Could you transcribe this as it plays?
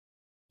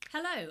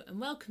Hello and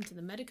welcome to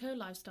the Medico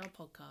Lifestyle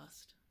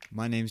Podcast.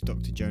 My name's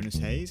Dr. Jonas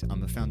Hayes.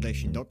 I'm a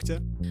foundation doctor.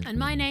 And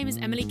my name is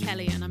Emily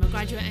Kelly and I'm a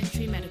graduate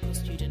entry medical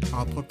student.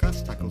 Our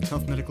podcasts tackle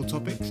tough medical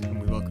topics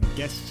and we welcome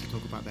guests to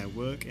talk about their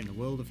work in the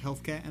world of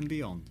healthcare and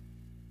beyond.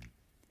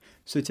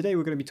 So today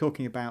we're going to be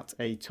talking about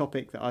a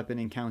topic that I've been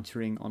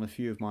encountering on a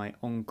few of my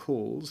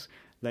on-calls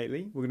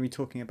lately. We're going to be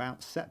talking about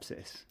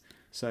sepsis.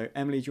 So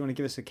Emily, do you want to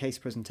give us a case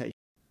presentation?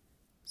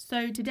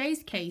 So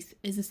today's case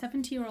is a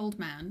 70-year-old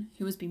man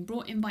who has been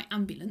brought in by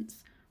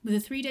ambulance with a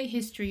 3-day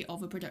history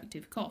of a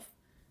productive cough.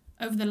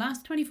 Over the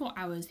last 24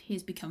 hours, he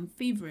has become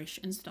feverish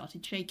and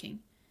started shaking.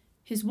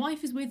 His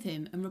wife is with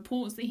him and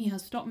reports that he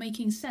has stopped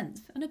making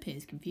sense and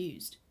appears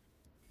confused.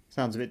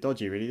 Sounds a bit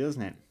dodgy, really,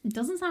 doesn't it? It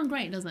doesn't sound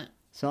great, does it?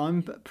 So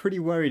I'm pretty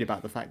worried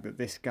about the fact that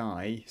this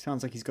guy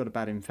sounds like he's got a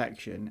bad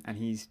infection and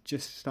he's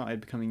just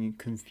started becoming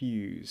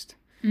confused.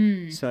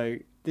 So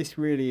this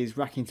really is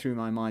racking through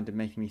my mind and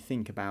making me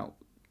think about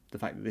the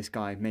fact that this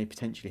guy may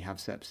potentially have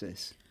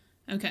sepsis.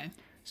 Okay.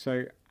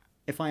 So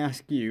if I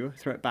ask you,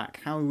 throw it back,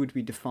 how would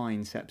we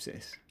define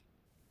sepsis?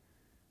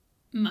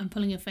 I'm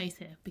pulling a face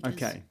here because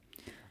Okay.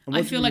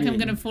 I feel like I'm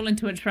going to fall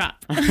into a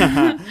trap.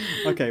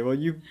 Okay, well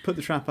you put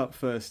the trap up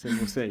first and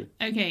we'll see.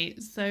 Okay,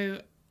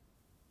 so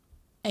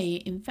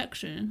a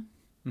infection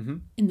Mm-hmm.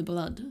 in the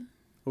blood.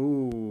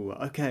 Ooh,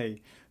 okay.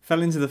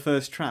 Fell into the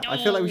first trap. I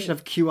feel like we should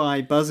have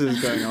QI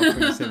buzzers going off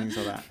when you say things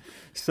like that.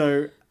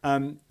 So,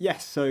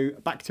 yes, so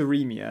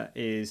bacteremia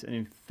is an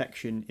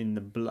infection in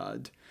the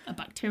blood. A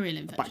bacterial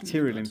infection.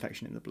 Bacterial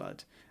infection in the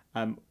blood,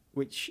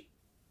 which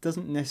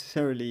doesn't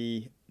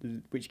necessarily,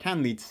 which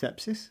can lead to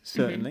sepsis,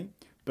 certainly,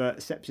 but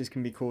sepsis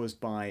can be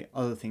caused by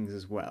other things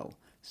as well.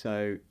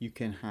 So you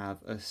can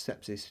have a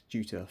sepsis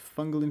due to a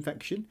fungal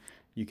infection.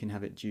 You can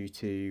have it due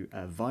to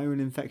a viral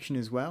infection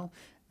as well.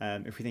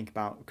 If we think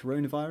about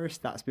coronavirus,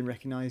 that's been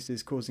recognised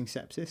as causing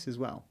sepsis as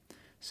well.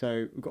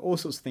 So we've got all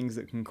sorts of things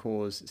that can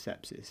cause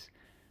sepsis.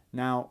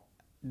 Now,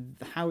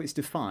 how it's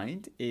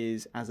defined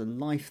is as a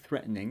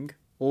life-threatening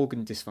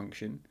organ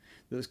dysfunction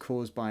that's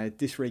caused by a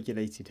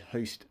dysregulated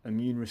host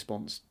immune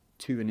response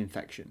to an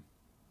infection.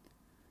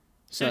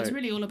 So it's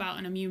really all about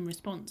an immune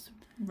response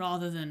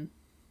rather than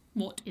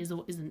what is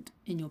or isn't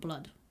in your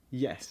blood.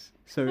 Yes.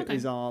 So Okay. it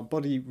is our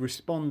body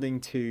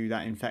responding to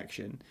that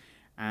infection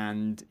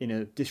and in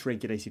a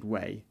dysregulated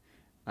way,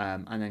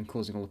 and then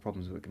causing all the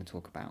problems we're going to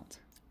talk about.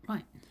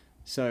 Right.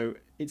 So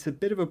it's a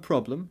bit of a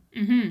problem.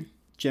 Mm-hmm.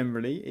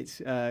 Generally,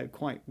 it's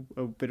quite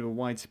a bit of a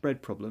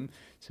widespread problem.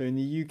 So in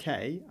the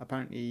UK,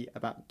 apparently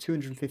about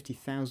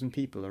 250,000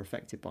 people are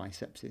affected by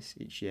sepsis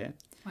each year,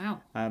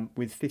 Wow.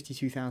 with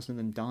 52,000 of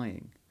them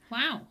dying.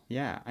 Wow.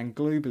 Yeah, and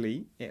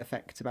globally, it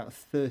affects about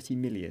 30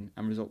 million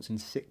and results in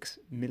 6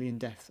 million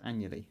deaths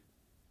annually.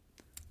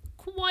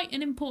 Quite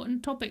an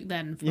important topic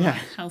then for Yeah.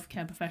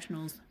 healthcare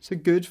professionals. So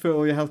good for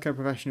all your healthcare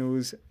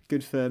professionals,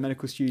 good for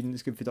medical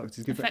students, good for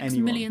doctors, good Affects for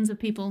anyone. millions of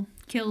people,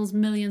 kills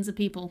millions of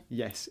people.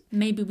 Yes,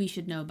 Maybe we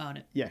should know about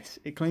it. yes.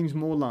 It claims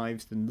more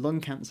lives than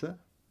lung cancer,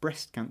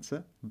 breast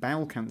cancer,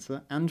 bowel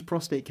cancer, and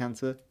prostate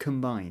cancer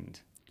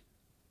combined.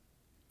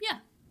 Yeah.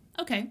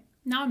 Okay.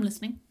 Now I'm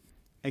listening.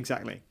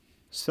 Exactly.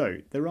 So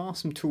there are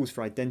some tools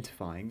for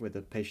identifying whether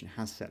the patient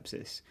has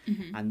sepsis,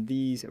 and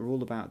these are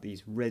all about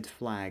these red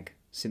flag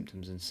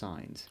symptoms and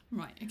signs.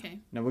 Right. Okay.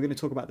 Now we're going to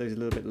talk about those a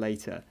little bit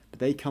later, but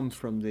they come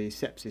from the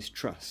Sepsis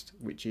Trust,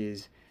 which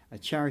is a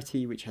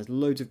charity which has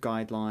loads of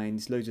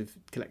guidelines,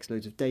 collects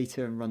loads of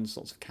data and runs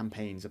lots of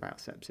campaigns about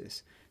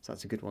sepsis. So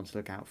that's a good one to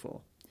look out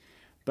for.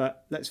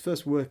 But let's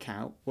first work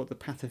out what the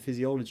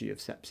pathophysiology of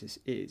sepsis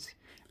is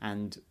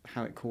and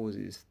how it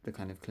causes the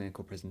kind of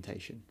clinical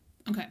presentation.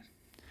 Okay.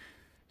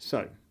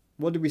 So,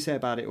 what did we say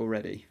about it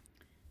already?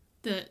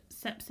 That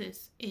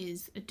sepsis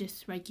is a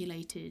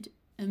dysregulated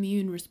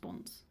immune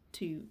response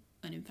to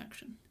an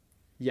infection.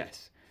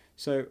 Yes.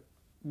 So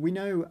we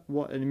know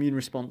what an immune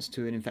response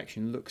to an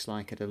infection looks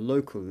like at a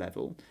local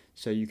level.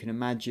 So you can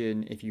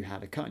imagine if you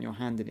had a cut on your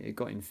hand and it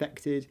got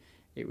infected,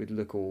 it would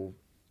look all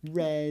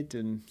red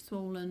and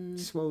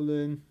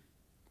Swollen,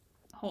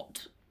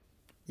 hot.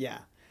 Yeah.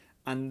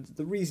 And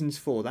the reasons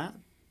for that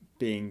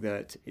being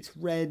that it's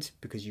red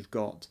because you've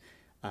got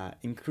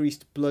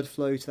increased blood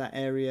flow to that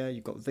area,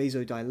 you've got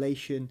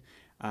vasodilation,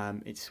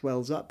 it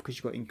swells up because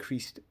you've got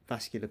increased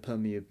vascular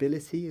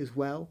permeability as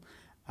well.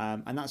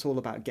 And that's all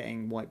about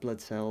getting white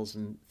blood cells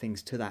and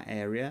things to that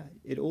area.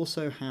 It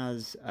also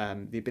has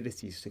the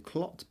abilities to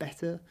clot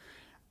better.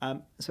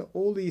 So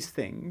all these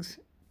things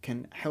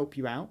can help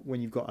you out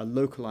when you've got a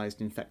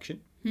localized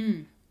infection.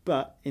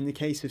 But in the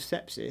case of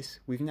sepsis,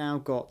 we've now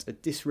got a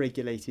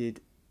dysregulated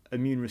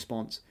immune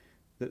response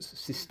that's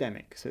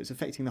systemic. So it's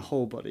affecting the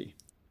whole body.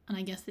 And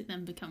I guess it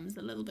then becomes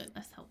a little bit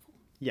less helpful.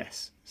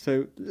 Yes,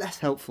 so less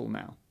helpful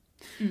now.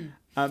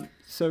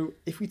 So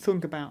if we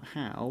think about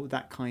how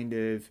that kind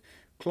of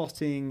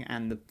clotting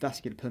and the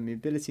vascular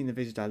permeability and the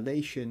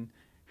vasodilation,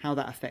 how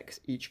that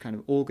affects each kind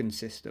of organ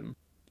system.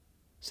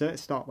 So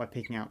let's start by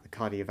picking out the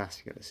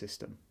cardiovascular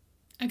system.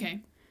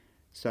 Okay.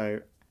 So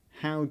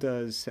how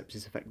does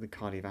sepsis affect the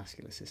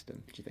cardiovascular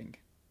system, do you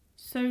think?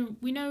 So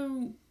we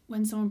know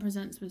when someone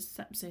presents with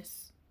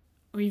sepsis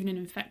or even an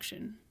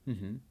infection,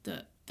 Mm-hmm.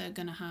 that they're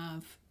going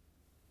to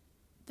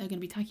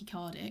be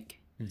tachycardic,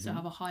 so Mhm.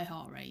 have a high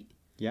heart rate,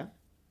 Yeah.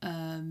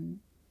 and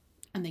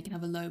they can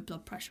have a low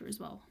blood pressure as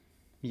well.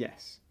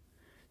 Yes.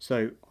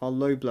 So our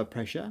low blood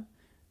pressure,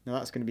 now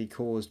that's going to be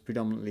caused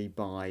predominantly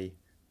by,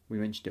 we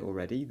mentioned it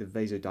already, the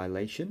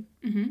vasodilation,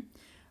 Mm-hmm.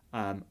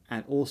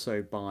 and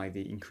also by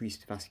the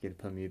increased vascular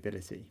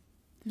permeability.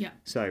 Yeah.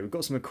 So we've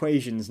got some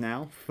equations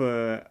now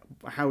for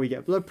how we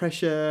get blood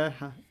pressure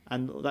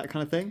and that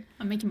kind of thing.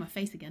 I'm making my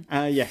face again.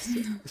 Yes.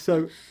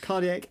 So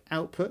cardiac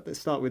output, let's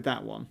start with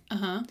that one.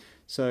 Uh-huh.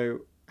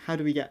 So how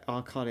do we get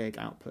our cardiac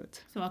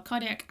output? So our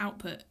cardiac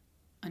output,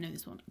 I know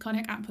this one.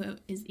 Cardiac output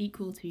is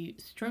equal to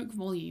stroke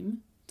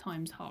volume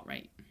times heart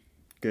rate.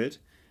 Good.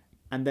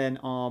 And then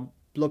our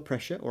blood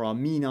pressure, or our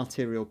mean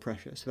arterial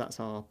pressure, so that's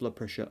our blood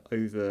pressure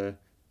over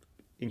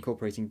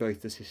incorporating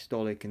both the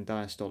systolic and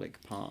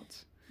diastolic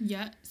parts.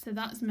 Yeah, so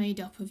that's made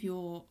up of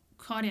your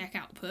cardiac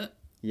output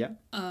Yeah.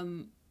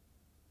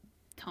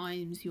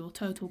 times your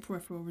total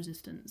peripheral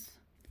resistance.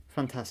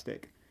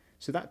 Fantastic.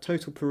 So that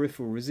total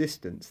peripheral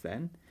resistance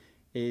then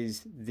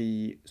is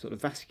the sort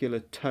of vascular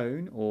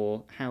tone,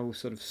 or how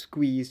sort of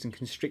squeezed and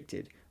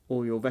constricted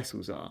all your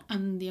vessels are.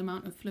 And the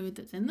amount of fluid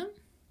that's in them.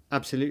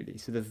 Absolutely.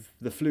 So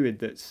the fluid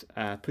that's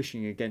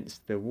pushing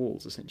against the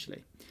walls,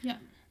 essentially. Yeah.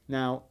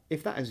 Now,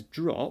 if that has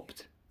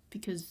dropped,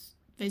 Because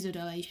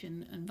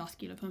vasodilation and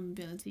vascular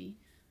permeability.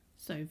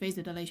 So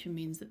vasodilation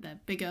means that they're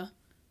bigger.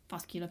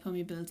 Vascular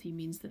permeability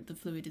means that the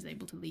fluid is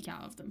able to leak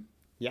out of them.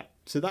 yeah,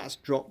 so that's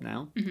dropped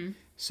now. Mm-hmm.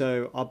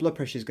 So our blood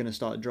pressure is going to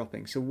start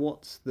dropping. So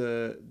what's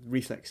the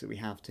reflex that we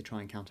have to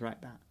try and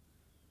counteract that?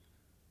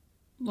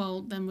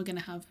 Well, then we're going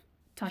to have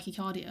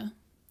tachycardia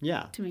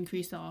Yeah, to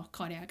increase our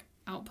cardiac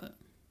output.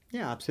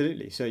 yeah,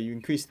 absolutely. So you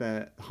increase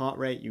the heart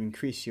rate, you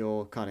increase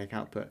your cardiac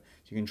output,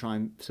 so you can try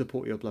and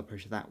support your blood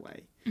pressure that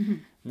way. Mm-hmm.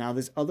 Now,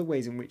 there's other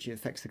ways in which it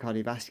affects the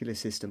cardiovascular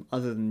system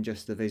other than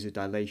just the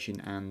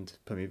vasodilation and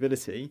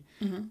permeability.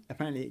 Mm-hmm.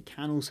 Apparently, it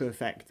can also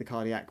affect the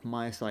cardiac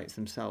myocytes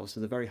themselves. So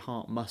the very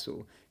heart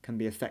muscle can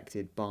be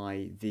affected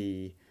by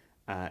the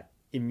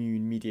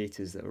immune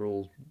mediators that are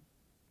all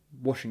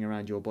washing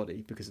around your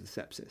body because of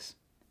the sepsis.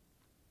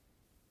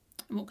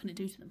 And what can it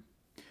do to them?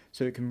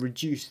 So it can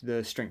reduce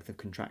the strength of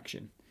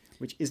contraction,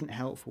 which isn't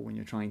helpful when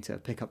you're trying to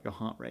pick up your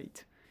heart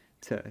rate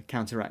to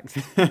counteract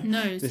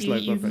No, so this low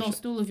blood you've pressure.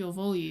 lost all of your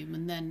volume,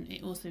 and then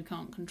it also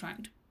can't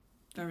contract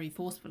very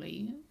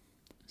forcefully.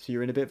 So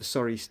you're in a bit of a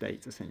sorry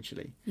state,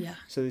 essentially. Yeah.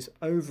 So this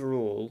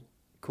overall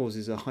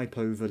causes a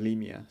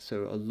hypovolemia,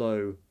 so a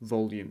low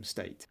volume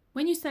state.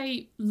 When you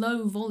say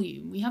low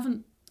volume, we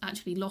haven't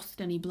actually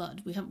lost any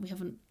blood. We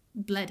haven't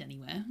bled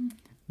anywhere.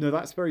 No,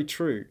 that's very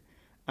true.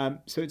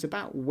 So it's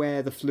about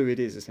where the fluid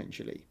is,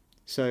 essentially.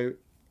 So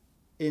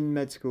in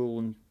med school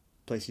and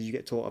places, you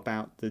get taught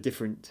about the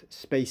different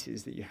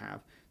spaces that you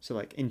have. So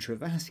like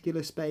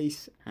intravascular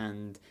space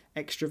and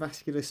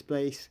extravascular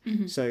space.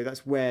 Mm-hmm. So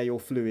that's where your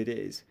fluid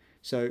is.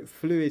 So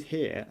fluid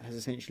here has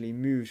essentially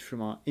moved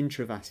from our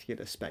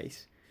intravascular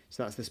space,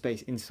 so that's the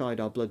space inside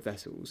our blood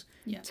vessels,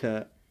 Yeah.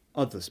 to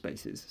other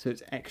spaces. So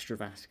it's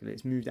extravascular.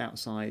 It's moved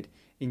outside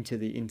into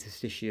the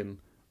interstitium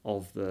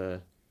of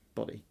the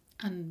body.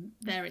 And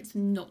there it's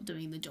not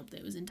doing the job that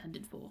it was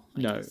intended for.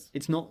 I No, guess.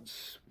 it's not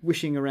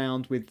swishing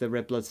around with the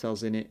red blood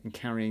cells in it and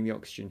carrying the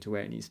oxygen to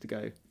where it needs to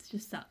go, It's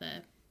just sat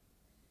there.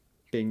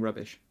 being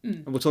rubbish.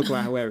 Mm. And we'll talk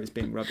about where it's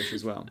being rubbish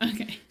as well.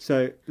 Okay.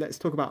 So let's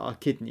talk about our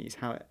kidneys,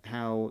 how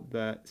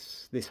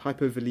this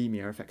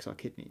hypovolemia affects our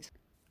kidneys.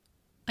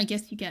 I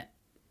guess you get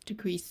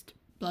decreased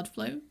blood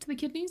flow to the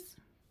kidneys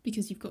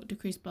because you've got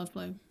decreased blood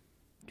flow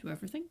to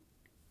everything.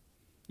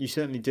 You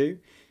certainly do.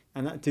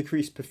 And that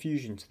decreased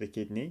perfusion to the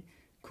kidney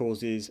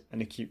causes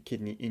an acute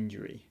kidney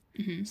injury.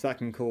 Mm-hmm. So that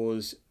can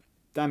cause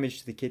damage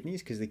to the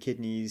kidneys because the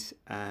kidneys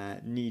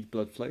need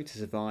blood flow to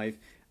survive.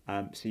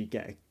 So you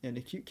get an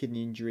acute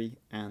kidney injury,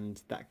 and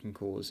that can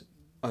cause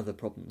other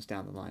problems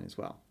down the line as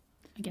well.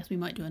 I guess we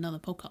might do another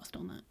podcast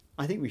on that.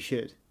 I think we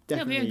should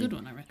That'll definitely be a good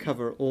one, I reckon.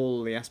 cover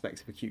all the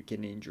aspects of acute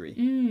kidney injury.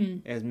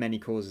 Mm, It has many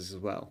causes as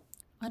well.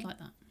 I'd like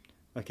that.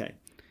 Okay,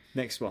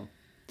 next one.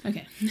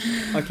 Okay.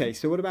 Okay,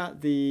 so what about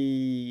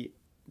the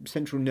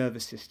central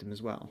nervous system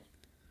as well?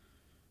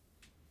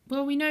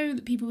 Well, we know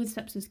that people with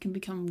sepsis can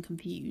become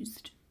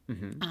confused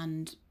Mm-hmm.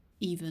 and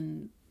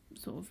even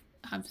sort of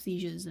have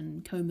seizures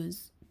and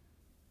comas.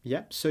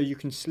 Yep, so you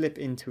can slip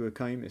into a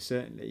coma,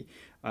 certainly,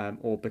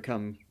 or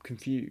become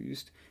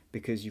confused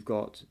because you've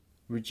got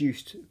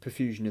reduced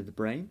perfusion of the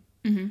brain.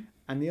 Mm-hmm.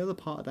 And the other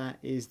part of that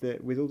is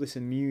that with all this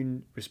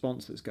immune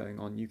response that's going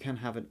on, you can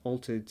have an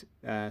altered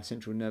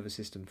central nervous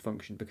system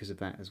function because of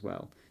that as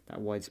well,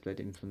 that widespread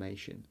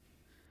inflammation.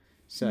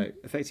 So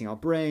affecting our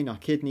brain, our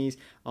kidneys,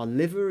 our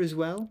liver as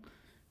well.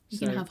 You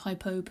can have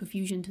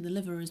hypoperfusion to the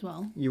liver as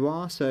well. You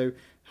are, so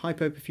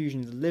hypoperfusion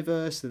of the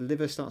liver, so the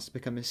liver starts to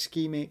become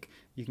ischemic.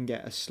 You can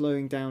get a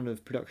slowing down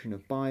of production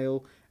of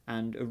bile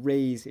and a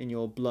raise in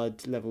your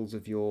blood levels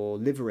of your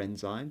liver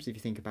enzymes. If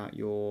you think about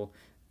your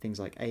Things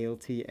like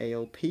ALT,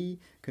 ALP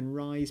can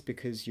rise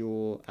because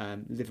your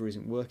liver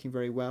isn't working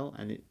very well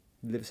and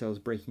liver cells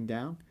breaking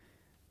down.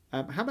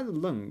 How about the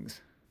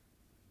lungs?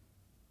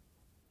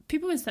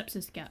 People with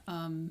sepsis get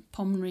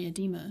pulmonary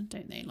edema,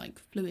 don't they? Like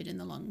fluid in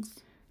the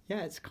lungs.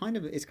 Yeah, it's kind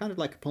of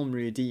like a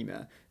pulmonary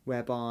edema,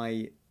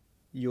 whereby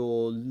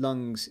your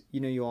lungs,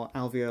 your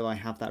alveoli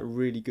have that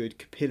really good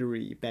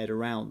capillary bed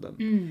around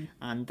them,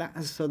 and that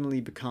has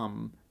suddenly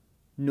become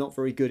not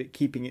very good at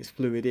keeping its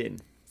fluid in.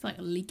 It's like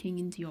leaking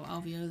into your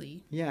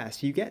alveoli. Yeah,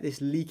 so you get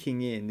this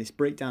leaking in, this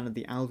breakdown of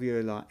the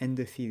alveolar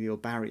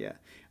endothelial barrier,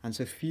 and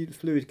so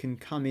fluid can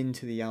come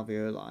into the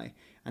alveoli,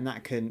 and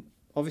that can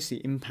obviously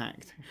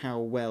impact how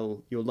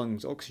well your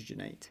lungs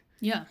oxygenate.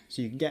 Yeah.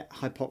 So you can get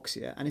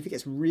hypoxia, and if it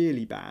gets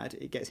really bad,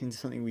 it gets into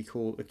something we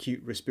call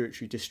acute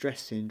respiratory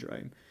distress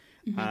syndrome,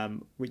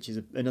 which is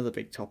another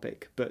big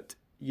topic. But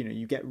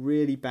you get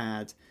really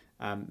bad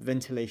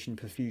ventilation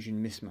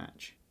perfusion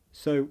mismatch.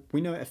 So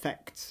we know it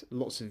affects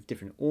lots of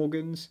different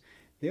organs.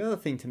 The other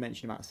thing to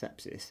mention about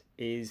sepsis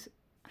is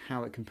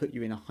how it can put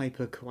you in a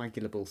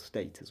hypercoagulable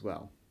state as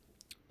well.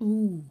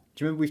 Ooh.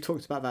 Do you remember we've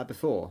talked about that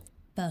before?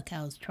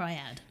 Virchow's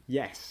triad.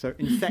 Yes, so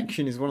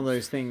infection is one of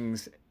those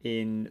things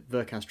in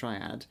Virchow's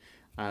triad,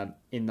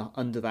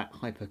 under that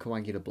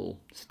hypercoagulable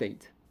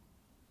state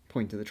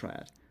point of the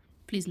triad.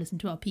 Please listen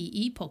to our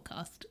PE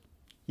podcast.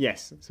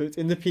 Yes, so it's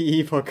in the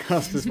PE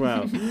podcast as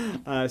well.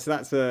 So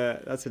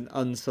that's an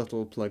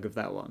unsubtle plug of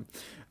that one.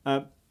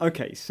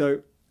 Okay,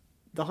 so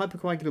the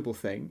hypercoagulable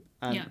thing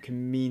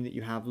can mean that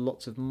you have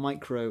lots of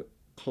micro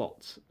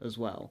clots as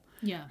well.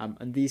 Yeah.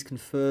 And these can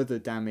further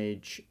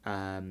damage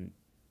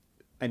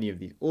any of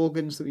these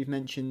organs that we've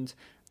mentioned,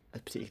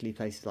 particularly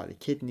places like the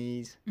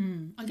kidneys.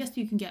 I guess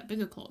you can get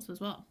bigger clots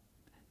as well.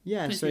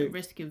 Yeah, puts so you at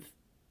risk of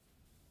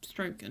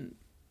stroke and.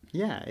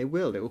 Yeah, it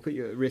will. It will put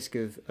you at risk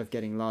of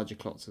getting larger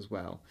clots as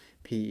well,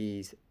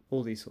 PEs,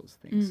 all these sorts of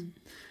things.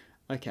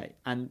 Okay,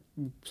 and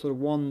sort of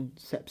one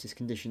sepsis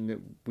condition that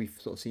we've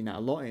sort of seen that a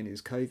lot in is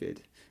COVID,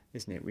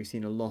 isn't it? We've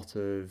seen a lot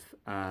of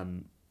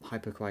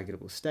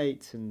hypercoagulable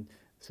states, and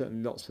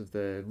certainly lots of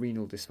the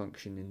renal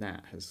dysfunction in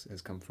that has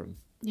come from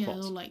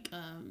clots. Or like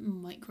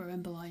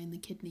microemboli in the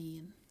kidney.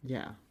 And.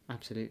 Yeah,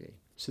 absolutely.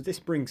 So this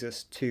brings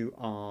us to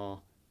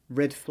our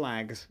red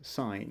flags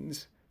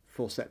signs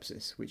for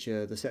sepsis, which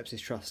are the Sepsis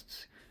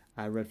Trust's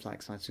red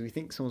flag signs. So we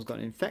think someone's got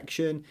an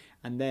infection,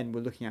 and then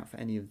we're looking out for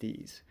any of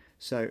these.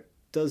 So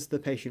does the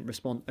patient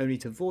respond only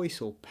to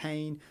voice or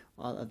pain?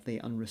 Are they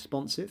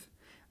unresponsive?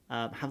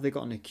 Have they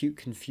got an acute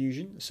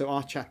confusion? So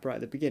our chap right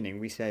at the beginning,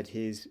 we said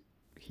he's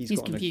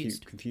got an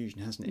acute confusion,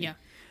 hasn't he? Yeah.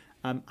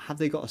 Have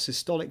they got a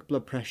systolic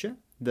blood pressure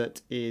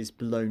that is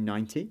below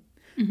 90,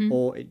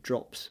 or it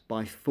drops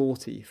by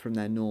 40 from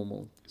their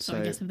normal? So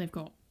I guess if they've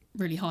got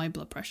really high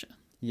blood pressure.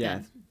 Yeah.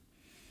 Then.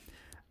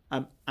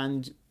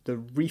 And the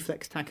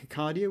reflex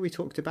tachycardia we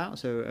talked about,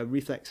 so a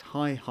reflex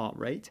high heart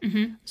rate.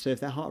 So if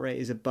their heart rate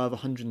is above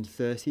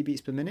 130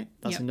 beats per minute,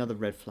 that's another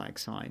red flag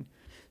sign.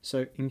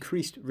 So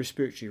increased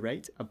respiratory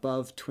rate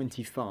above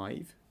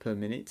 25 per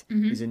minute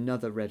is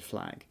another red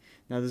flag.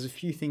 Now there's a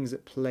few things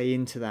that play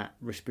into that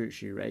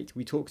respiratory rate.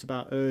 We talked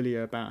about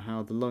earlier about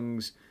how the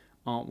lungs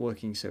aren't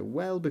working so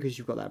well because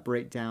you've got that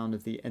breakdown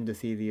of the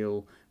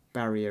endothelial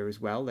barrier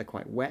as well. They're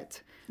quite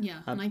wet.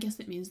 Yeah, and I guess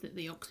it means that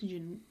the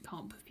oxygen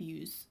can't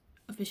perfuse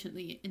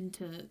efficiently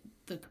into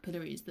the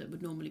capillaries that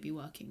would normally be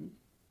working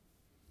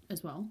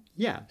as well.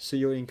 Yeah, so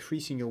you're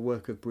increasing your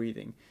work of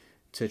breathing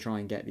to try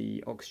and get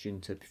the oxygen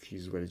to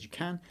perfuse as well as you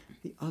can.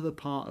 The other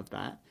part of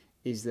that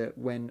is that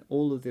when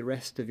all of the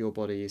rest of your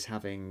body is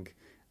having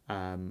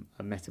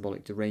a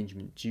metabolic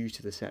derangement due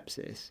to the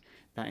sepsis,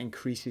 that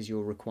increases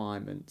your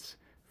requirements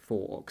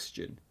for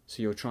oxygen.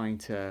 So you're trying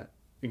to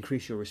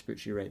increase your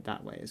respiratory rate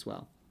that way as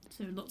well.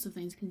 So lots of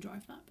things can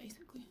drive that,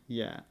 basically.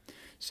 Yeah.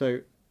 So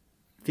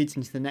feeds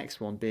into the next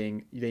one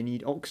being they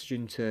need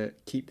oxygen to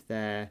keep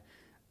their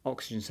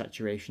oxygen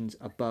saturations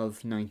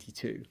above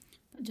 92.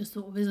 That just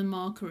sort of is a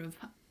marker of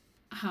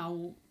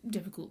how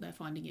difficult they're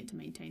finding it to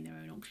maintain their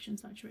own oxygen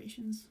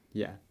saturations.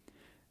 Yeah.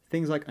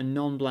 Things like a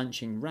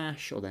non-blanching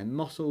rash, or they're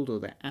mottled, or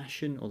they're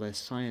ashen, or they're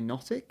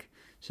cyanotic.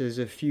 So there's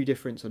a few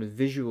different sort of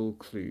visual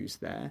clues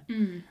there.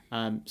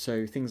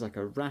 So things like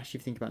a rash, if you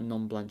think about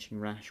non-blanching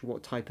rash,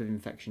 what type of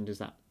infection does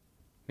that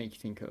make you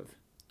think of?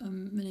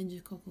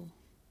 Meningococcal.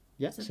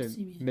 Yeah,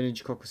 septicemia. So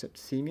meningococcal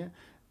septicemia.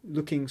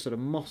 Looking sort of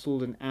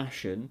mottled and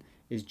ashen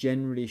is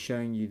generally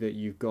showing you that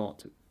you've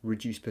got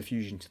reduced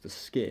perfusion to the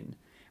skin.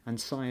 And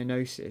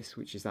cyanosis,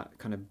 which is that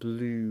kind of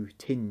blue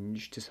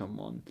tinge to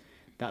someone,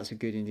 that's a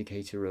good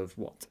indicator of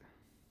what?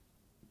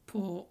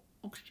 Poor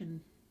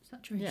oxygen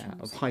saturations. Yeah,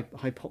 of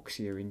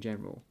hypoxia in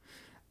general.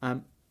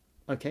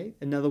 Okay,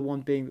 another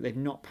one being that they've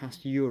not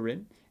passed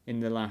urine in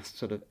the last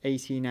sort of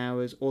 18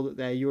 hours, or that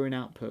their urine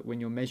output, when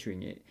you're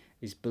measuring it,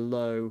 is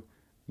below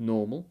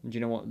normal. Do you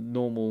know what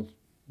normal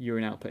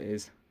urine output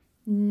is?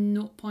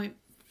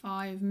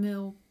 0.5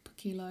 mil per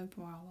kilo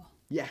per hour.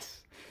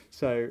 Yes.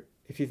 So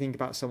if you think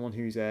about someone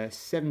who's a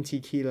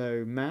 70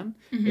 kilo man,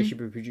 they should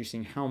be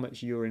producing how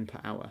much urine per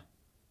hour?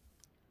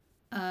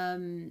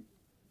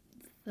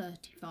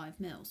 35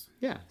 mils.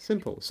 Yeah,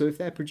 simple. So if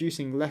they're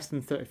producing less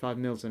than 35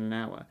 mils in an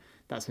hour,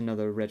 that's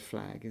another red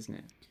flag, isn't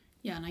it?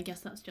 Yeah, and I guess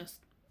that's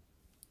just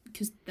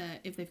because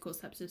if they've got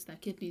sepsis, their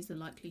kidneys are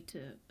likely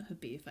to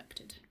be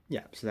affected.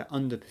 Yeah, so they're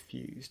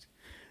underperfused.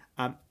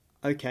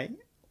 Okay,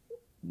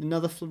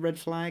 another red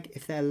flag,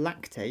 if their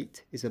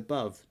lactate is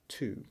above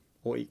 2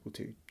 or equal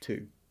to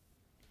 2.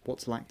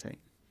 What's lactate?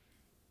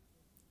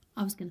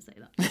 I was going to say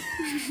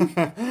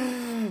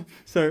that.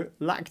 So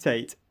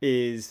lactate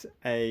is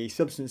a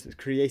substance that's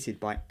created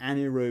by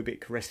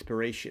anaerobic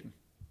respiration.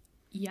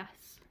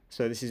 Yes.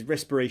 So this is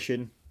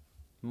respiration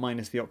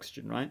minus the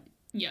oxygen, right?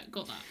 Yeah,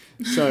 got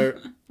that. So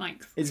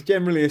Thanks. it's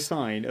generally a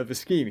sign of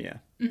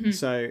ischemia. Mm-hmm.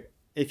 So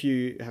if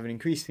you have an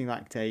increasing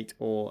lactate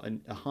or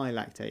a high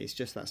lactate, it's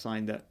just that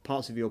sign that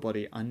parts of your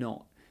body are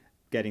not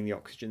getting the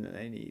oxygen that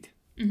they need.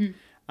 Mm-hmm.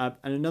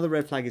 And another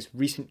red flag is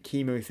recent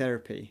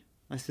chemotherapy.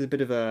 This is a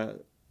bit of a...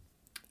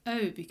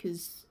 Oh,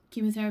 because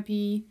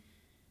chemotherapy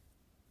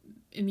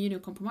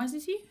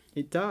immunocompromises you?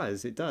 It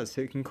does.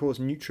 So it can cause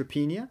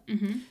neutropenia.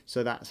 Mm-hmm.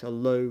 So that's a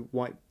low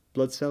white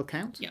blood cell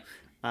count. Yeah.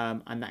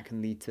 And that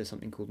can lead to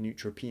something called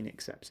neutropenic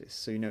sepsis.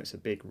 So it's a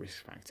big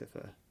risk factor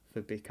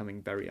for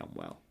becoming very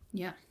unwell.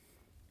 Yeah.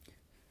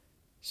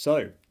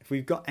 So if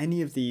we've got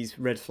any of these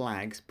red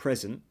flags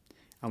present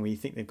and we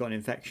think they've got an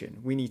infection,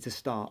 we need to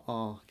start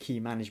our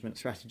key management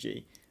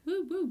strategy.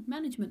 Woo,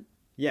 management.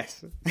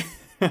 Yes.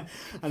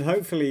 And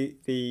hopefully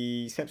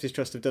the Sepsis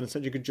Trust have done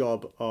such a good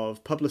job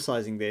of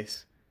publicising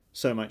this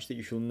so much that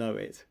you shall know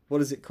it.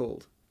 What is it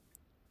called?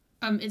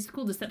 It's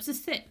called the Sepsis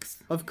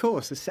 6. Of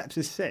course, the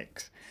Sepsis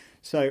 6.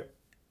 So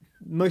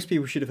most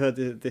people should have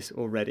heard this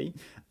already,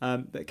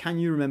 but can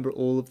you remember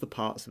all of the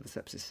parts of the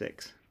Sepsis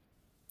 6?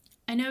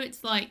 I know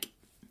it's like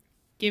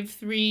give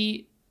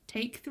 3,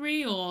 take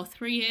 3, or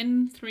 3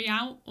 in, 3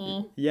 out,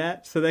 or...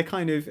 Yeah, so they're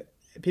kind of...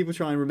 People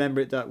try and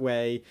remember it that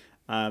way.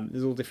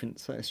 There's all different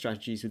sort of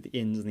strategies with the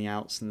ins and the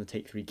outs and the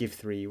take 3, give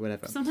 3,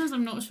 whatever. Sometimes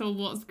I'm not sure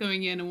what's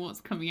going in and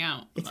what's coming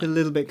out. It's a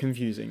little bit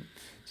confusing.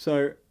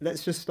 So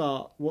let's just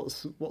start.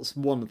 What's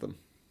one of them?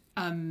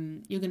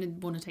 You're going to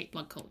want to take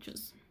blood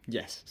cultures.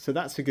 Yes, so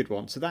that's a good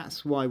one. So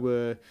that's why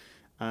we're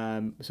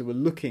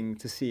looking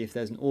to see if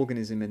there's an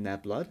organism in their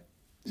blood.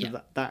 So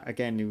Yeah. that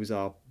again was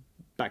our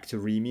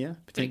bacteremia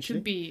potentially.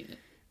 It could be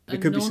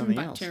a something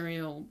else.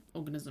 non-bacterial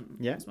organism.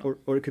 Yeah, as well.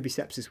 or it could be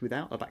sepsis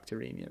without a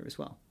bacteremia as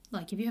well.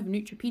 Like if you have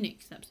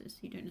neutropenic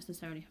sepsis, you don't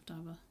necessarily have to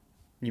have a...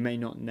 You may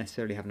not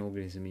necessarily have an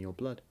organism in your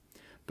blood,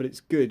 but it's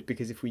good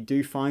because if we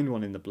do find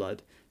one in the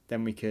blood,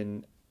 then we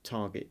can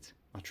target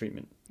our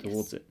treatment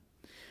towards it.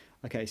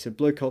 Okay, so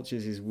blood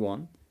cultures is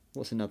one.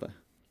 What's another?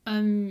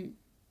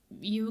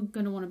 You're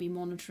going to want to be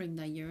monitoring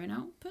their urine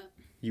output.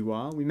 You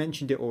are. We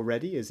mentioned it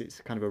already as it's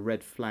kind of a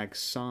red flag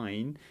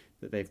sign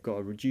that they've got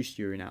a reduced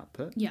urine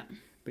output. Yeah.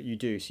 But you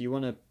do. So you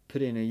want to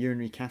put in a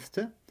urinary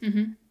catheter.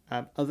 Mm-hmm.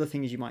 Other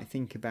things you might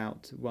think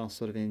about while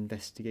sort of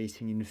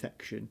investigating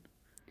infection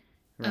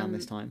around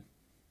this time.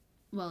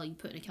 Well, you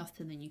put in a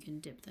catheter and then you can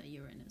dip their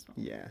urine as well.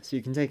 Yeah, so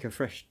you can take a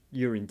fresh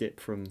urine dip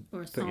from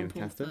Or a putting in a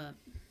sample catheter.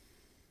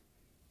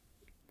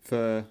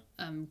 For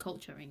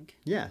culturing.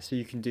 yeah, so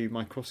you can do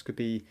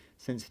microscopy,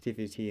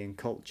 sensitivity and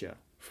culture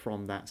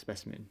from that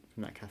specimen,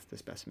 from that catheter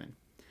specimen.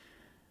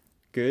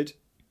 Good.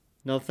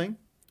 Another thing?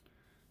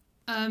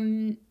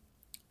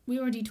 We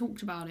already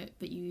talked about it,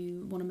 but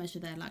you want to measure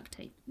their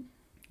lactate.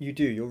 You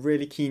do. You're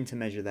really keen to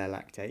measure their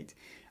lactate,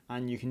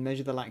 and you can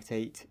measure the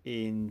lactate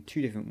in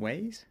 2 different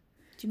ways.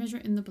 Do you measure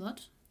it in the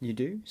blood? You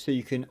do. So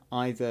you can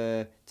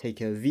either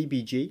take a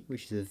VBG,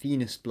 which is a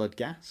venous blood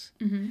gas,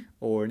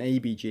 or an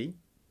ABG.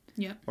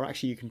 Yeah. Or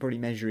actually you can probably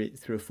measure it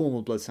through a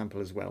formal blood sample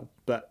as well.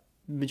 But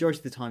majority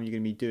of the time you're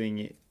going to be doing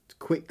it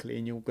quickly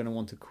and you're going to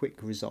want a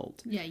quick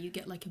result. Yeah, you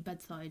get like a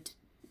bedside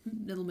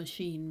little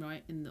machine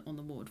right on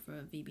the ward for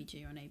a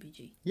VBG or an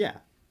ABG. Yeah,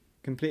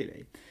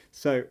 completely.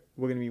 So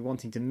we're going to be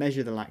wanting to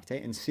measure the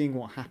lactate and seeing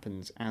what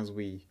happens as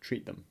we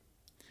treat them.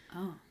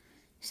 Oh.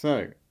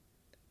 So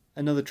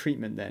another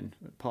treatment then,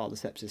 part of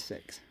the Sepsis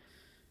 6.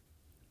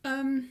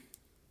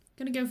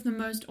 Gonna go for the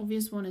most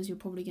obvious one is you're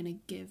probably gonna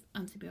give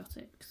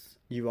antibiotics.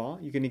 You're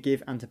going to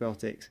give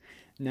antibiotics.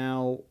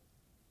 Now,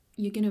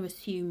 you're going to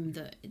assume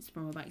that it's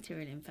from a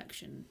bacterial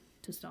infection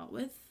to start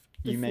with.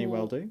 You may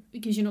well do.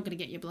 Because you're not going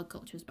to get your blood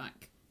cultures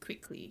back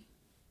quickly.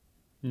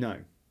 No.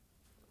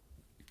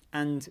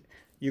 And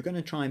you're going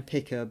to try and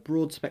pick a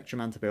broad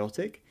spectrum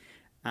antibiotic,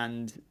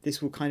 and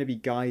this will kind of be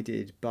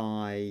guided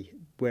by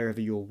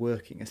wherever you're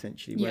working,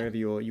 essentially, wherever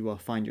you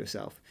find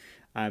yourself,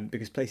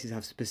 because places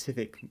have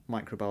specific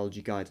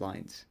microbiology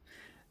guidelines.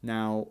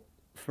 Now,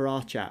 for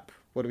our chap,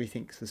 what do we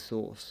think's the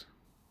source?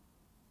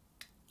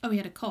 Oh, he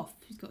had a cough.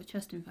 He's got a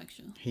chest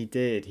infection. He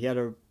did. He had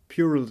a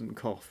purulent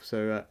cough,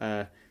 so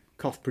a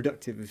cough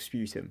productive of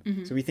sputum.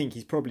 Mm-hmm. So we think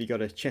he's probably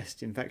got a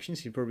chest infection,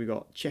 so he's probably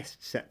got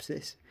chest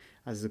sepsis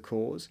as the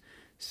cause.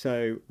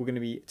 So we're going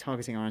to be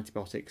targeting our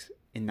antibiotics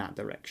in that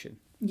direction.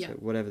 Yeah. So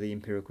whatever the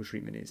empirical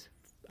treatment is,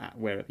 at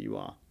wherever you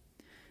are.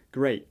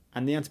 Great.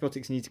 And the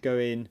antibiotics need to go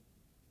in.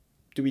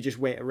 Do we just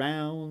wait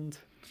around?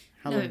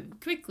 How long?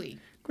 Quickly.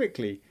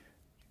 Quickly.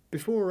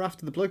 before or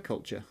after the blood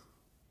culture?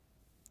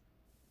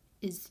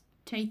 Is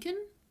taken?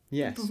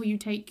 Yes. Before you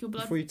take your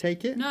blood? Before you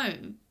take it? No.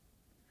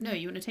 No,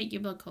 you want to take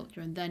your blood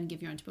culture and then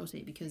give your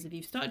antibiotic, because if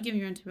you've started giving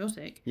your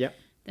antibiotic, Yep.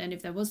 then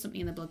if there was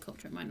something in the blood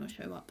culture, it might not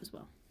show up as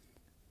well.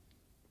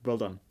 Well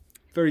done.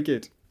 Very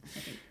good. I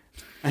think.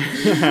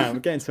 We're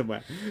getting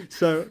somewhere.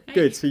 So,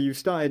 good. So you've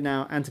started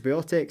now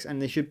antibiotics,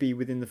 and they should be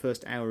within the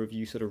first hour of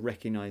you sort of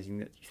recognising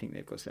that you think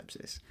they've got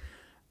sepsis.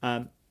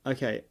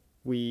 Okay,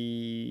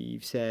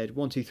 we've said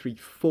 1, 2, 3,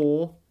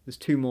 4. There's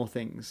 2 more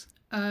things.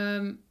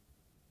 I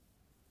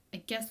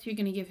guess you're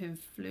going to give him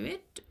fluid.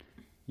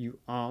 You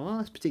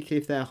are,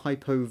 particularly if they're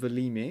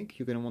hypovolemic,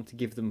 you're going to want to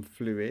give them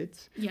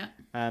fluids. Yeah.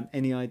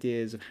 Any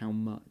ideas of how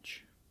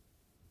much?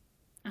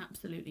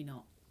 Absolutely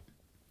not.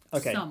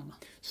 Okay.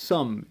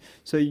 Some.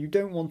 So you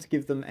don't want to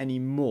give them any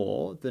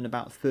more than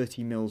about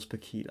 30 mils per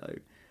kilo.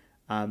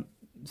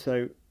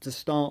 So to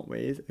start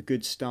with, a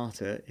good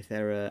starter, if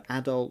they're an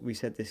adult, we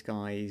said this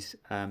guy's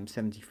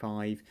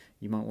 75,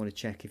 you might want to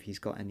check if he's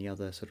got any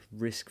other sort of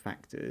risk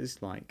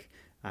factors like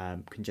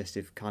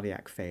congestive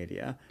cardiac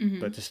failure.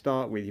 Mm-hmm. But to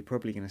start with, you're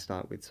probably going to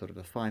start with sort of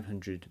a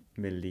 500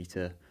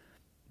 milliliter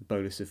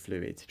bolus of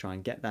fluid to try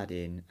and get that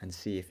in and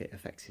see if it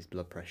affects his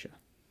blood pressure.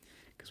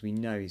 Because we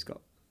know he's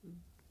got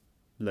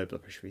low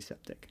blood pressure, he's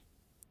septic.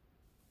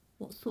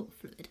 What sort of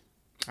fluid?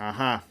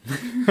 Aha.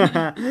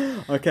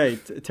 Okay,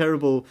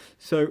 terrible.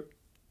 So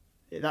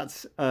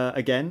that's,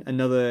 again,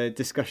 another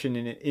discussion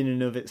in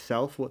and of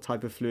itself, what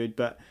type of fluid.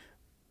 But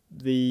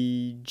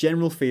the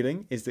general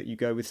feeling is that you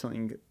go with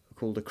something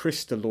called a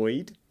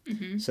crystalloid.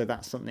 Mm-hmm. So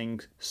that's something,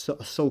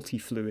 a salty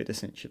fluid,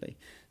 essentially.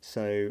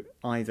 So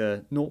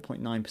either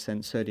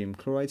 0.9% sodium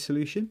chloride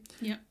solution,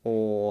 Yeah.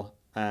 or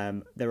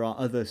there are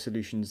other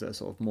solutions that are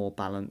sort of more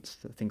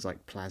balanced, things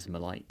like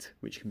Plasmolite,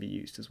 which can be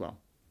used as well.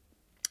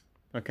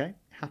 Okay,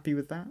 happy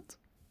with that?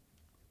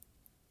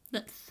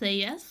 Let's say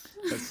yes.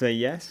 Let's say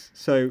yes.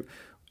 So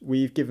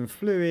we've given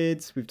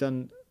fluids, we've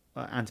done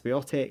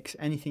antibiotics,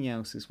 anything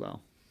else as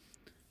well?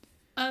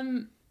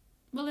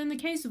 Well, in the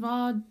case of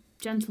our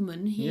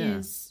gentleman, he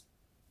is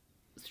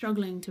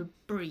struggling to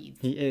breathe.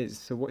 He is.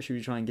 So what should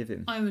we try and give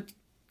him? I would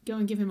go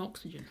and give him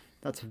oxygen.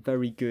 That's a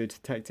very good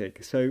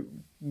tactic. So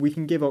we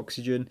can give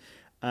oxygen.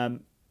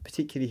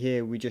 Particularly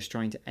here, we're just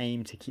trying to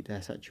aim to keep their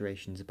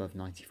saturations above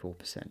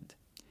 94%.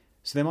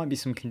 So there might be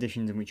some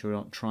conditions in which we're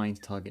not trying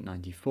to target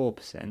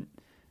 94%,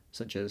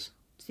 such as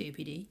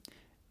COPD.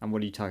 And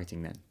what are you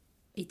targeting then?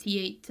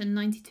 88 and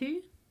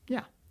 92.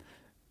 Yeah.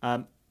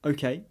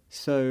 Okay,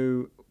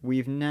 so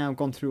we've now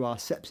gone through our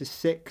sepsis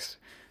 6.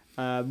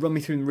 Run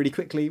me through them really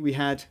quickly. We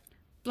had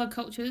blood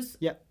cultures.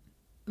 Yep.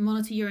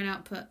 Monitor urine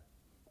output.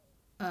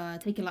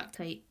 Take a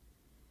lactate.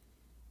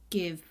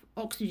 Give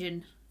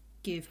oxygen.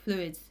 Give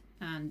fluids.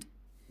 And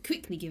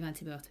quickly give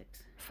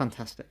antibiotics.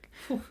 Fantastic.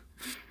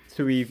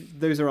 So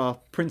those are our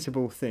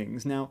principal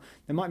things. Now,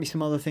 there might be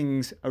some other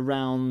things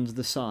around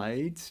the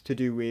sides to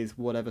do with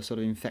whatever sort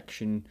of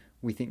infection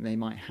we think they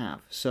might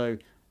have. So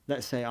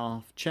let's say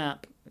our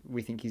chap,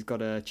 we think he's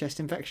got a chest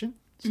infection.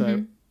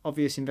 So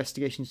obvious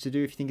investigations to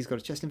do if you think he's got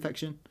a chest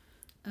infection.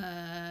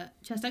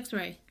 Chest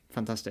x-ray.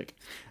 Fantastic.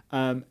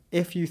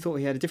 If you thought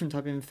he had a different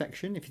type of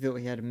infection, if you thought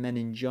he had a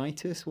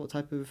meningitis, what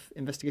type of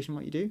investigation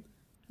might you do?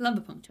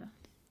 Lumbar puncture.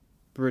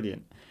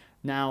 Brilliant.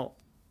 Now,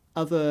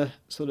 other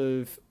sort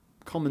of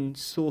common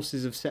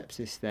sources of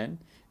sepsis then,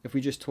 if we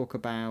just talk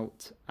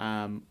about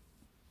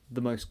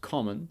the most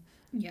common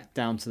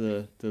down to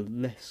the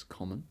less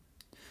common.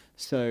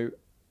 So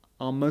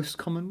our most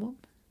common one,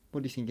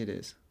 what do you think it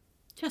is?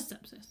 Chest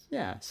sepsis.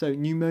 Yeah, so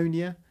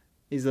pneumonia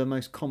is the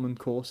most common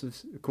cause of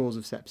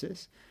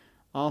sepsis.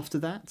 After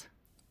that?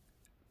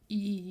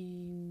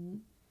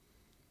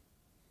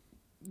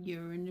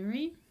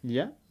 Urinary.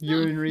 Yeah,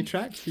 urinary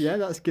tract. Yeah,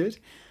 that's good.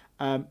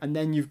 And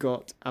then you've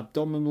got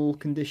abdominal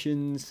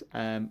conditions,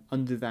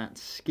 under that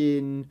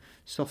skin,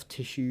 soft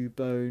tissue,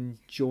 bone,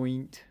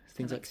 joint,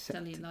 things like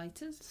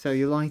cellulitis.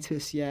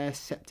 Cellulitis, yeah,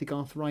 septic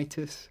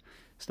arthritis,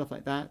 stuff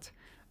like that.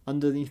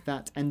 Underneath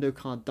that,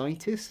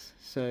 endocarditis,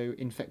 so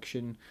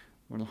infection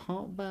on the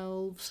heart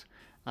valves.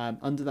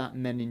 Under that,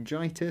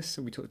 meningitis,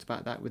 so we talked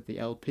about that with the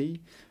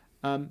LP.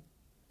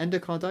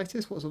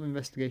 Endocarditis, what sort of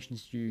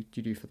investigations do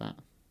you do for that?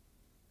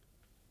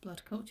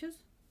 Blood cultures.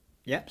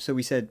 Yep, so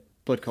we said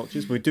blood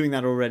cultures. We're doing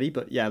that already,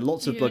 but yeah,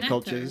 lots of blood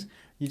cultures.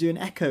 You do an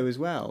echo as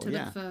well. To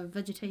look for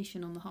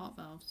vegetation on the heart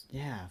valves.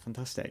 Yeah,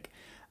 fantastic.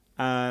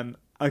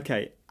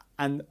 Okay,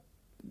 and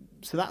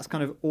so that's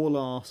kind of all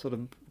our sort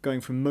of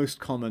going from most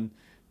common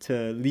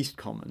to least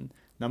common.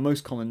 Now,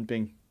 most common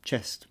being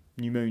chest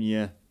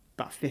pneumonia,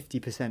 about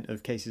 50%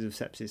 of cases of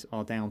sepsis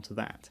are down to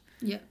that.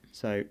 Yeah.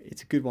 So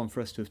it's a good one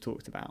for us to have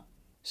talked about.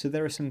 So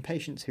there are some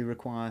patients who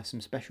require some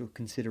special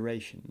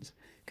considerations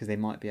because they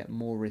might be at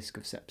more risk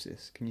of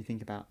sepsis. Can you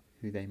think about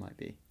who they might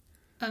be?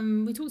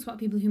 We talked about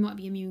people who might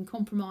be immune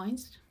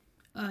compromised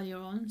earlier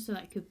on. So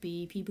that could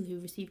be people who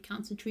receive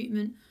cancer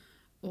treatment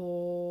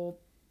or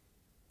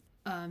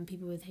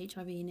people with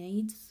HIV and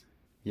AIDS.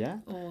 Yeah.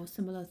 or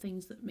similar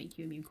things that make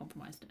you immune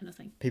compromised,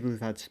 anything. People who've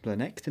had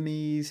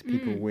splenectomies,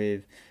 people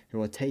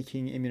who are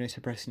taking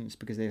immunosuppressants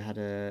because they've had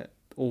a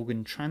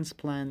organ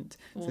transplant.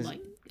 Or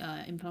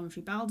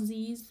inflammatory bowel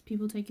disease,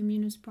 people take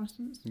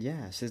immunosuppressants.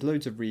 Yes, there's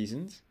loads of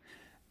reasons.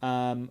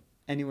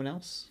 Anyone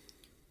else?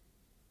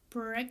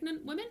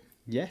 Pregnant women?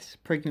 Yes,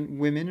 pregnant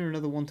women are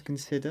another one to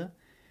consider.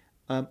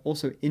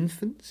 Also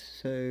infants,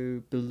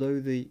 so below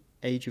the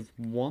age of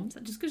 1. Is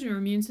that just because your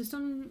immune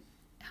system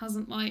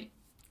hasn't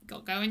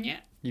got going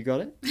yet? You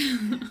got it?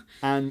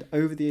 And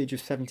over the age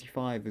of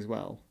 75 as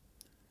well.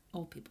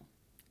 Old people.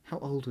 How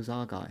old was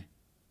our guy?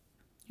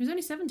 He was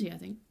only 70, I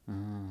think.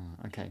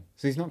 Ah, okay.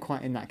 So he's not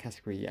quite in that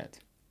category yet.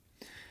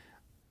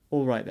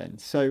 All right then.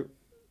 So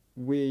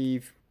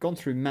we've gone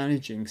through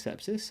managing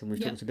sepsis and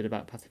we've talked a bit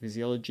about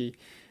pathophysiology.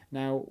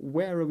 Now,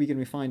 where are we going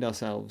to find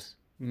ourselves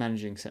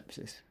managing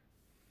sepsis?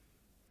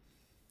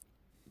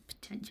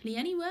 Potentially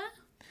anywhere.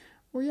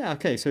 Well, yeah,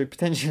 okay. So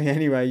potentially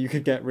anywhere you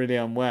could get really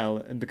unwell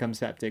and become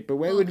septic. But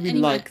where would we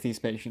like these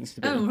patients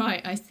to be? Oh,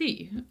 right. I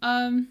see.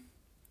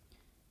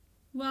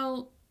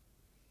 Well,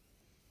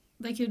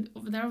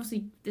 they're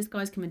obviously, this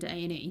guy's coming to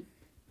A&E.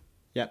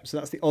 Yep, so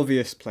that's the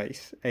obvious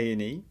place,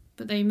 A&E.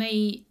 But they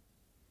may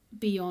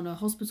be on a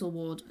hospital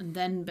ward and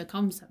then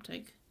become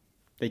septic.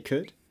 They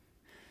could.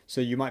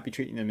 So you might be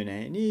treating them in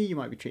A&E, you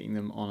might be treating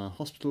them on a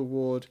hospital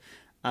ward,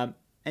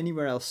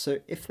 anywhere else. So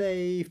if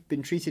they've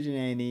been treated in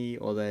A&E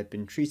or they've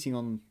been treating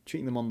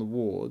them on the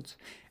wards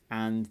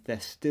and they're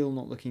still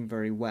not looking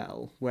very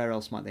well, where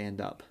else might they end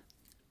up?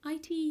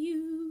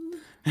 ITU.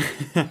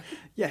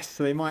 Yes,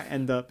 so they might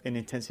end up in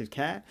intensive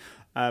care,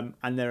 and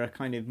there are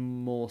kind of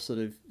more sort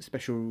of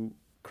special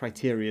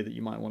criteria that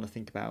you might want to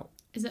think about.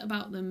 Is it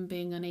about them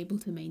being unable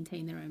to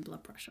maintain their own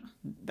blood pressure?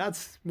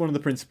 That's one of the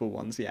principal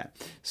ones, yeah.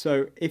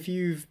 So if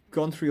you've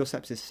gone through your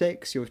sepsis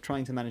 6, you're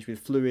trying to manage with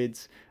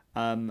fluids,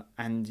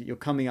 and you're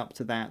coming up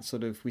to that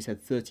sort of, we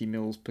said 30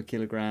 mils per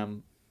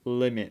kilogram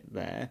limit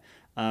there,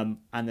 and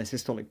their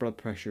systolic blood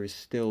pressure is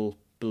still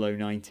below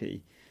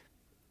 90,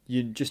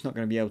 you're just not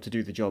going to be able to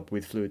do the job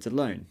with fluids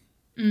alone.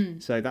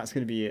 So that's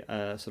going to be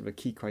a sort of a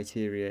key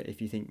criteria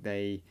if you think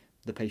the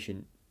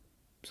patient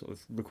sort of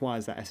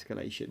requires that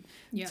escalation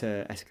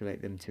to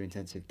escalate them to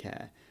intensive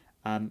care.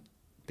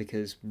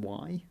 Because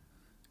why?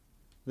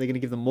 Are they going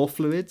to give them more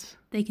fluids?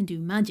 They can do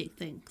magic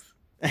things.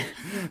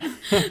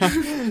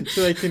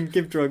 So they can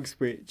give drugs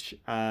which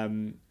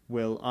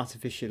will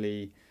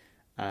artificially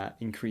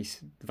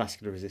increase the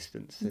vascular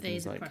resistance. So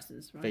things like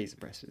vasopressors, right?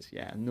 Vasopressors,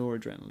 yeah,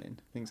 noradrenaline,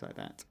 things like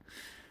that.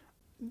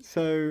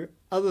 So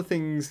other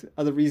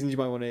reasons you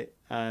might want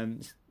to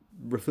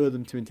refer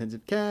them to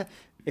intensive care: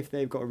 if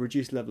they've got a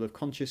reduced level of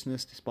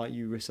consciousness despite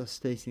you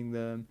resuscitating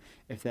them,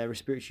 if their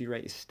respiratory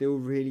rate is still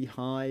really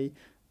high,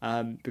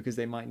 because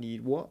they might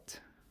need what?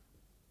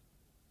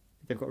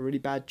 If they've got a really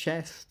bad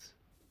chest,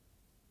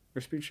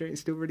 respiratory rate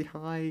is still really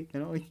high,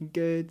 they're not looking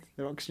good,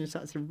 their oxygen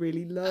stats are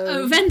really low.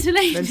 Oh,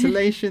 ventilation.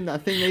 Ventilation,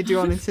 that thing they do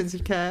on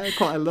intensive care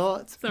quite a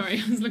lot.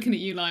 Sorry, I was looking at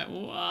you like,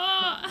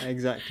 what?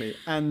 Exactly.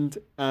 And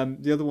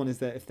the other one is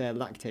that if their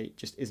lactate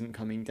just isn't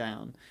coming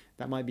down,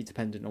 that might be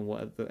dependent on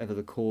whatever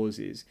the cause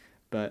is.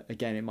 But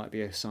again, it might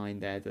be a sign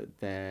there that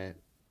they're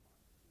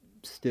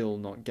still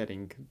not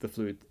getting the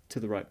fluid to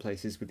the right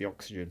places with the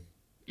oxygen.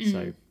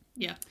 So,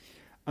 yeah.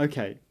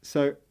 Okay,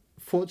 so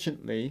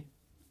fortunately,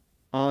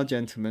 our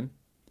gentleman...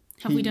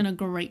 Have we done a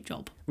great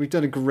job? We've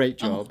done a great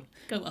job.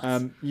 Go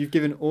us. You've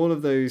given all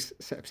of those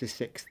sepsis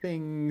 6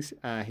 things.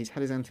 He's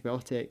had his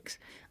antibiotics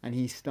and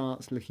he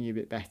starts looking a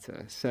bit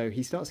better. So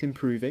he starts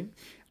improving.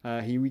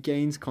 He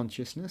regains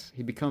consciousness.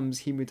 He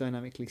becomes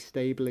hemodynamically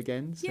stable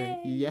again. So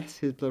Yay! yes,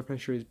 his blood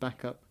pressure is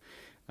back up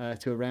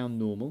to around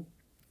normal.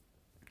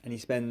 And he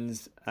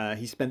spent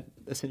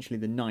essentially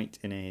the night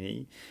in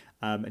A&E,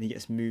 and he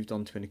gets moved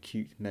on to an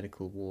acute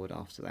medical ward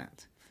after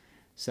that.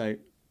 So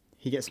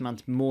he gets some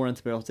more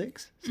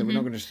antibiotics, so we're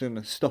not going to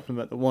just stop him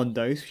at the 1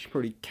 dose. We should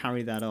probably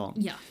carry that on.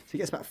 Yeah. So he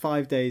gets about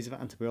 5 days of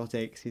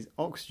antibiotics. His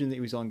oxygen that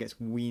he was on gets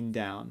weaned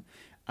down,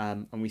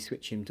 and we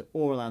switch him to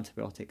oral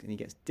antibiotics, and he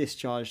gets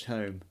discharged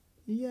home.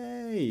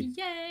 Yay!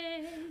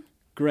 Yay!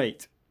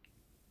 Great.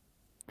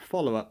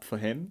 Follow-up for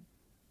him.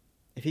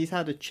 If he's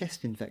had a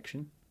chest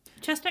infection...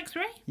 Chest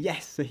x-ray?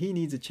 Yes, so he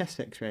needs a chest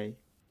x-ray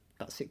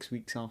about 6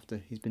 weeks after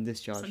he's been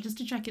discharged. So just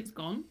to check it's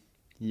gone?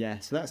 Yeah,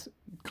 so that's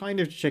kind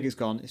of to check it's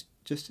gone. It's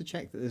just to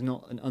check that there's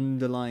not an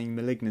underlying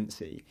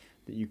malignancy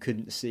that you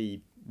couldn't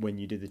see when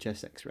you did the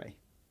chest x-ray.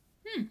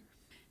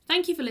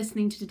 Thank you for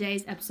listening to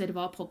today's episode of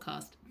our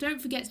podcast. Don't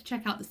forget to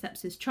check out the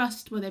Sepsis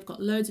Trust, where they've got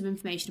loads of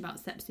information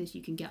about sepsis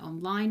you can get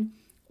online.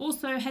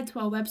 Also, head to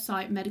our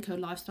website,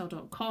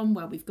 medicolifestyle.com,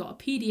 where we've got a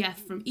PDF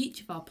from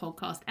each of our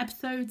podcast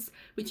episodes,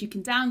 which you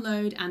can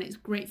download, and it's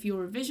great for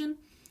your revision.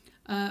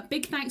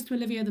 Big thanks to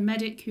Olivia the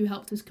medic, who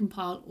helped us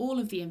compile all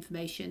of the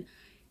information.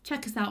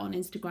 Check us out on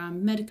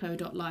Instagram,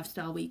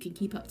 medico.lifestyle, where you can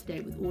keep up to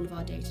date with all of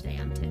our day-to-day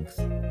antics.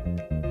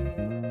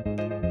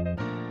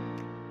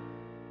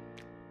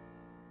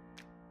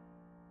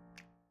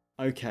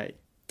 Okay,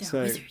 They're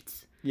so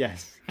wizards.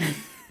 yes.